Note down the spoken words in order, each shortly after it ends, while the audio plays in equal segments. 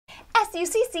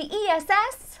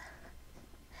S-U-C-C-E-S-S.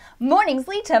 Mornings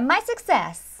lead to my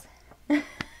success.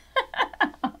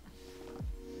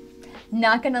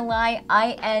 Not gonna lie,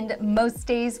 I end most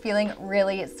days feeling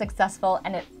really successful,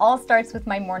 and it all starts with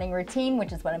my morning routine,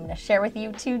 which is what I'm gonna share with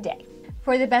you today.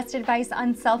 For the best advice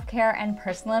on self-care and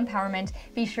personal empowerment,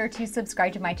 be sure to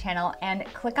subscribe to my channel and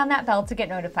click on that bell to get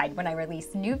notified when I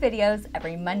release new videos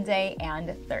every Monday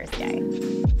and Thursday.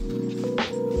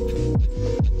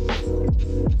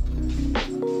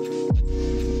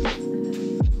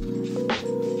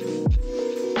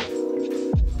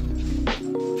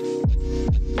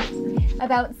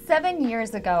 About 7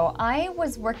 years ago, I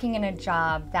was working in a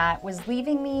job that was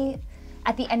leaving me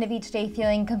at the end of each day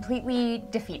feeling completely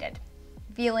defeated,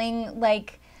 feeling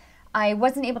like I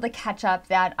wasn't able to catch up,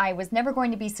 that I was never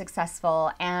going to be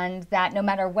successful, and that no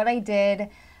matter what I did,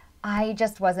 I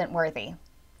just wasn't worthy.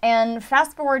 And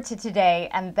fast forward to today,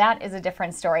 and that is a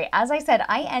different story. As I said,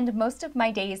 I end most of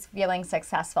my days feeling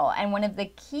successful, and one of the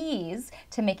keys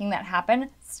to making that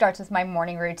happen starts with my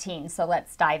morning routine. So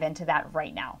let's dive into that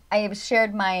right now. I have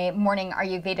shared my morning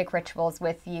Ayurvedic rituals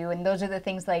with you, and those are the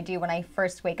things that I do when I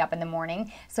first wake up in the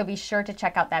morning. So be sure to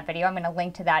check out that video. I'm going to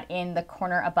link to that in the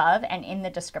corner above and in the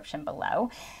description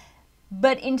below.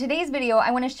 But in today's video,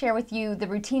 I want to share with you the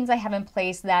routines I have in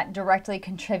place that directly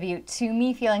contribute to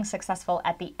me feeling successful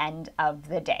at the end of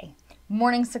the day.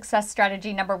 Morning success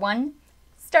strategy number 1,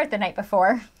 start the night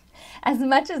before. As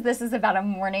much as this is about a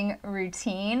morning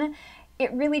routine,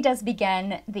 it really does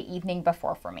begin the evening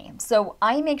before for me. So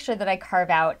I make sure that I carve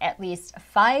out at least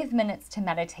 5 minutes to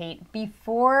meditate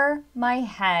before my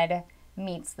head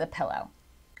meets the pillow.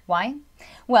 Why?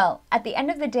 Well, at the end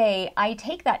of the day, I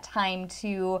take that time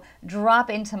to drop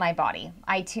into my body.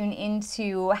 I tune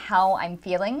into how I'm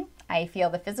feeling. I feel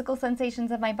the physical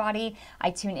sensations of my body.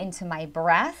 I tune into my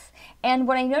breath. And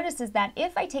what I notice is that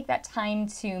if I take that time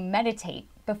to meditate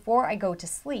before I go to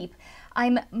sleep,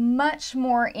 I'm much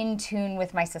more in tune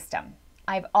with my system.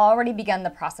 I've already begun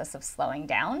the process of slowing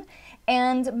down,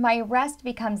 and my rest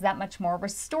becomes that much more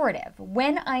restorative.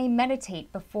 When I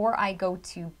meditate before I go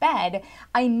to bed,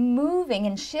 I'm moving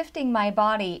and shifting my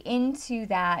body into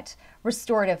that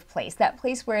restorative place, that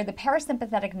place where the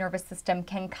parasympathetic nervous system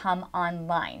can come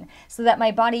online, so that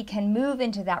my body can move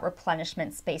into that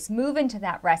replenishment space, move into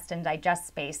that rest and digest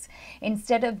space,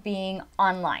 instead of being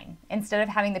online, instead of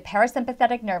having the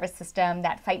parasympathetic nervous system,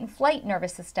 that fight and flight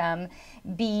nervous system,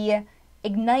 be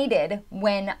ignited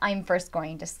when I'm first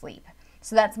going to sleep.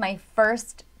 So that's my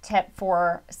first tip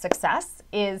for success,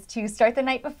 is to start the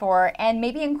night before and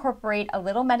maybe incorporate a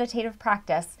little meditative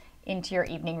practice into your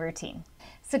evening routine.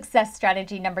 Success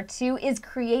strategy number 2 is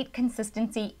create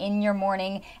consistency in your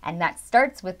morning, and that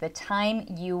starts with the time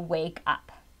you wake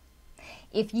up.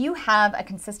 If you have a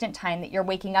consistent time that you're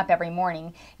waking up every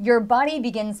morning, your body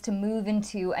begins to move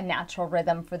into a natural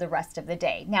rhythm for the rest of the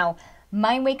day. Now,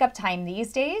 my wake up time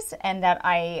these days, and that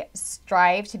I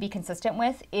strive to be consistent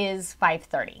with, is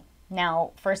 5:30.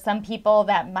 Now, for some people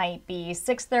that might be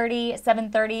 6:30,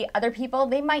 7:30. Other people,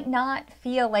 they might not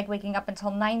feel like waking up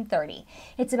until 9:30.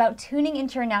 It's about tuning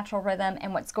into your natural rhythm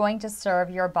and what's going to serve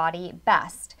your body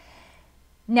best.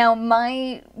 Now,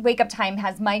 my wake-up time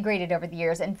has migrated over the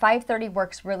years, and 5:30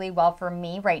 works really well for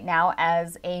me right now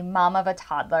as a mom of a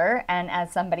toddler and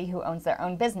as somebody who owns their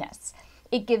own business.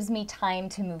 It gives me time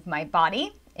to move my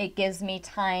body. It gives me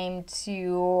time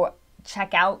to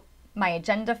check out my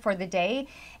agenda for the day,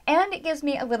 and it gives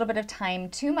me a little bit of time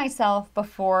to myself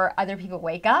before other people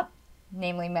wake up,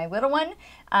 namely my little one,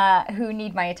 who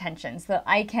need my attention, so that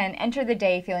I can enter the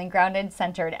day feeling grounded,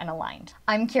 centered, and aligned.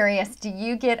 I'm curious, do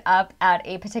you get up at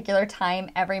a particular time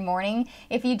every morning?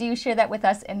 If you do, share that with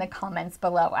us in the comments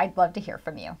below. I'd love to hear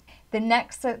from you. The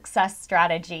next success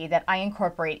strategy that I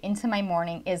incorporate into my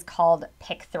morning is called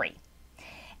Pick 3.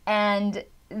 And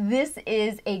this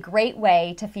is a great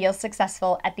way to feel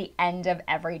successful at the end of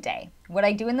every day. What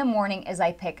I do in the morning is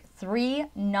I pick 3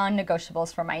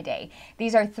 non-negotiables for my day.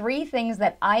 These are 3 things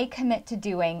that I commit to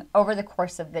doing over the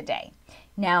course of the day.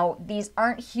 Now, these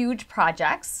aren't huge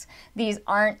projects. These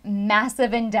aren't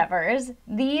massive endeavors.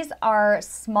 These are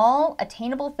small,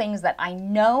 attainable things that I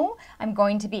know I'm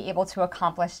going to be able to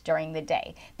accomplish during the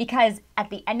day. Because at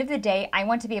the end of the day, I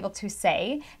want to be able to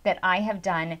say that I have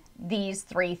done these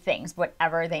 3 things,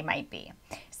 whatever they might be.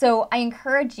 So I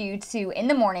encourage you to, in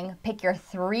the morning, pick your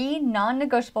 3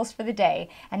 non-negotiables for the day,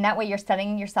 and that way you're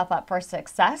setting yourself up for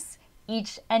success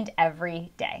each and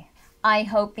every day. I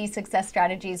hope these success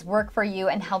strategies work for you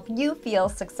and help you feel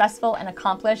successful and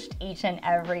accomplished each and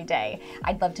every day.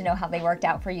 I'd love to know how they worked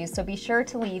out for you, so be sure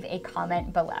to leave a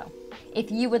comment below. If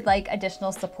you would like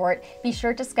additional support, be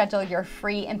sure to schedule your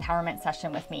free empowerment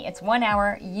session with me. It's 1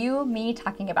 hour, me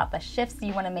talking about the shifts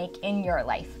you want to make in your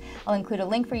life. I'll include a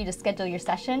link for you to schedule your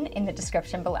session in the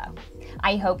description below.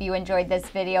 I hope you enjoyed this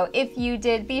video. If you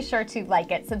did, be sure to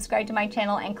like it, subscribe to my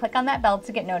channel, and click on that bell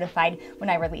to get notified when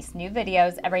I release new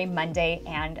videos every Monday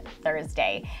and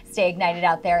Thursday. Stay ignited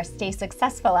out there, stay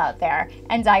successful out there,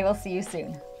 and I will see you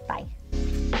soon. Bye.